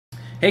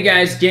Hey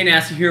guys,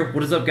 JNasty here.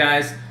 What is up,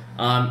 guys?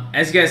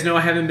 As you guys know, I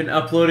haven't been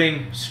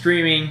uploading,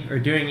 streaming, or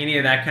doing any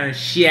of that kind of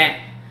shit.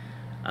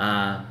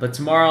 But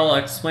tomorrow I'll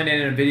explain it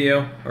in a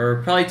video,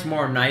 or probably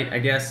tomorrow night, I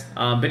guess.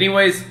 But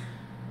anyways,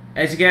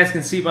 as you guys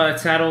can see by the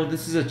title,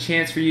 this is a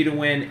chance for you to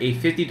win a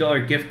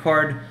 $50 gift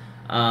card.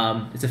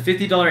 It's a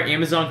 $50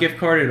 Amazon gift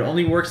card. It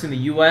only works in the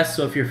US,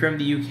 so if you're from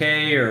the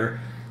UK or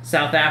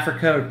South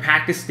Africa or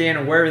Pakistan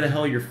or wherever the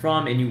hell you're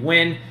from and you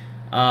win,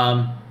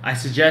 I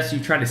suggest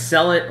you try to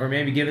sell it or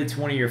maybe give it to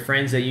one of your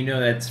friends that you know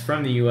that's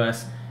from the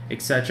US,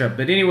 etc.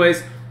 But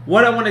anyways,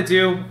 what I want to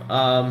do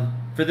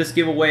for this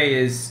giveaway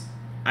is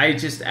I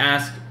just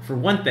ask for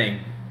one thing,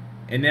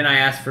 and then I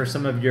ask for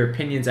some of your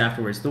opinions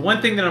afterwards. The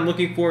one thing that I'm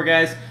looking for,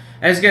 guys,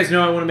 as you guys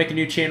know, I want to make a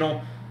new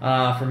channel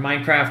for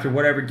Minecraft or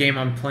whatever game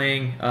I'm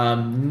playing.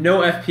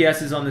 No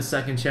FPSs on the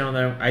second channel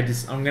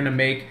that I'm gonna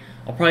make.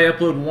 I'll probably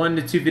upload 1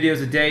 to 2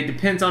 videos a day.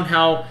 Depends on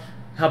how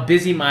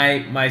busy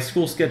my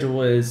school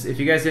schedule is. If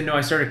you guys didn't know,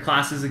 I started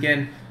classes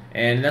again,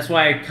 and that's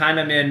why I kind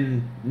of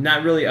been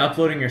not really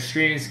uploading or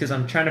streaming, because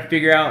I'm trying to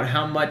figure out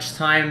how much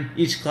time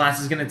each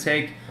class is going to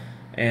take,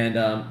 and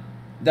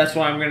that's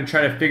why I'm going to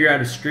try to figure out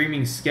a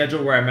streaming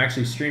schedule where I'm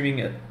actually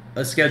streaming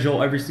a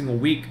schedule every single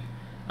week,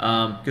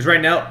 because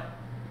right now,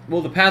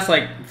 well, the past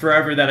like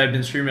forever that I've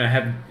been streaming,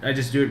 I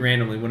just do it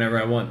randomly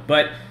whenever I want.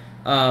 But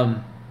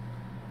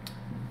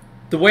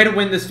the way to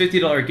win this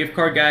 $50 gift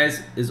card,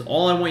 guys, is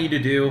all I want you to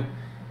do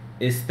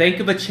is think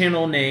of a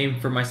channel name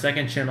for my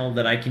second channel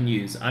that I can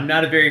use. I'm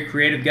not a very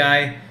creative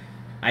guy.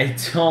 I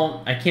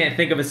can't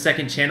think of a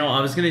second channel.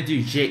 I was gonna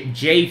do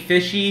J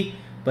Fishy,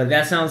 but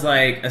that sounds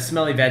like a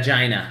smelly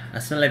vagina.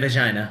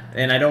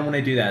 And I don't want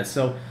to do that.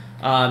 So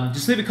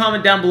just leave a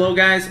comment down below,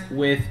 guys,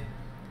 with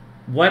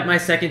what my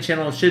second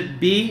channel should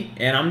be,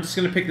 and I'm just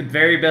gonna pick the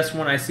very best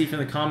one I see from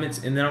the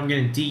comments, and then I'm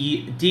gonna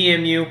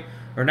DM you,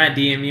 or not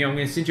DM you, I'm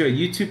gonna send you a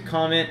YouTube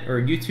comment or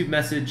a YouTube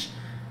message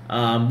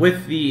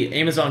with the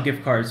Amazon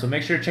gift card. So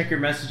make sure to check your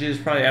messages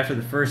probably after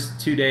the first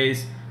 2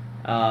 days,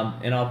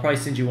 and I'll probably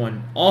send you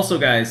one. Also,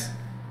 guys,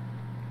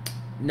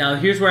 now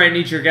here's where I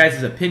need your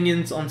guys'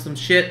 opinions on some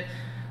shit.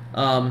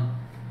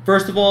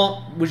 First of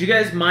all, would you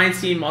guys mind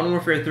seeing Modern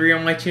Warfare 3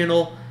 on my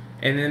channel?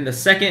 And then the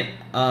second,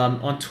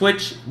 on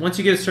Twitch, once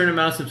you get a certain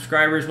amount of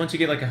subscribers, once you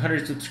get like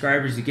 100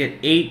 subscribers, you get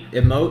 8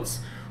 emotes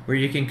where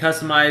you can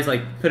customize,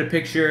 like put a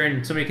picture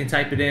and somebody can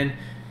type it in.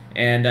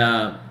 And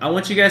I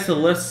want you guys to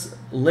list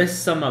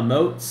some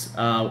emotes,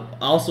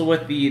 also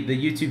with the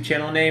YouTube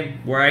channel name,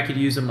 where I could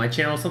use on my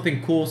channel,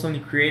 something cool,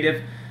 something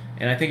creative,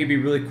 and I think it'd be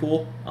really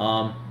cool.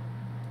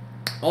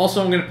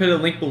 Also, I'm going to put a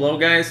link below,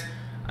 guys.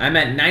 I'm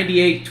at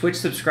 98 Twitch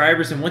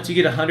subscribers, and once you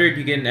get 100,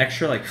 you get an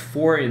extra like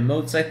 4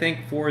 emotes, I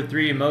think, 4 or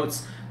 3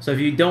 emotes. So if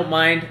you don't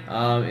mind,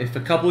 if a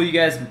couple of you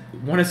guys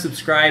want to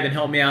subscribe and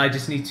help me out, I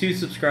just need 2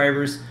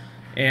 subscribers,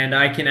 and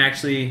I can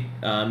actually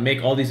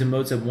make all these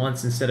emotes at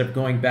once instead of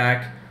going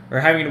back or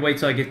having to wait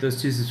till I get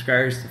those 2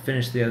 subscribers to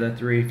finish the other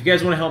 3. If you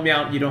guys want to help me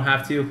out, you don't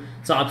have to.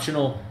 It's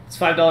optional. It's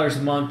 $5 a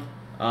month,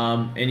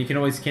 and you can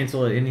always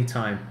cancel at any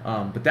time.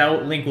 But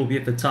that link will be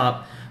at the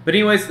top. But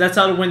anyways, that's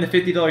how to win the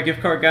 $50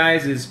 gift card,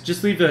 guys, is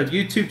just leave the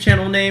YouTube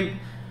channel name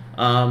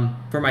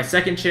for my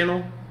second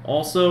channel.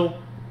 Also,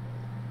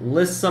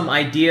 list some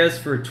ideas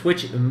for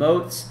Twitch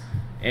emotes.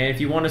 And if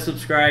you want to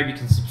subscribe, you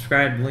can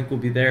subscribe. The link will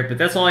be there. But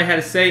that's all I had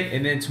to say.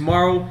 And then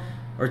tomorrow,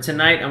 or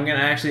tonight, I'm going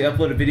to actually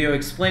upload a video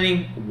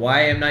explaining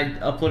why I'm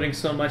not uploading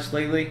so much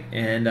lately,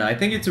 and I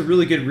think it's a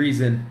really good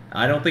reason.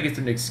 I don't think it's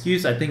an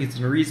excuse, I think it's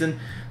a reason.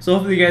 So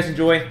hopefully you guys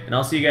enjoy, and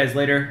I'll see you guys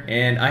later.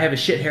 And I have a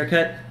shit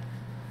haircut.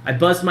 I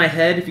buzzed my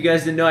head. If you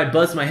guys didn't know, I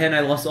buzzed my head and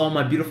I lost all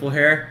my beautiful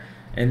hair,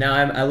 and now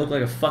I look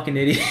like a fucking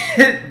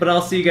idiot. But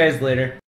I'll see you guys later.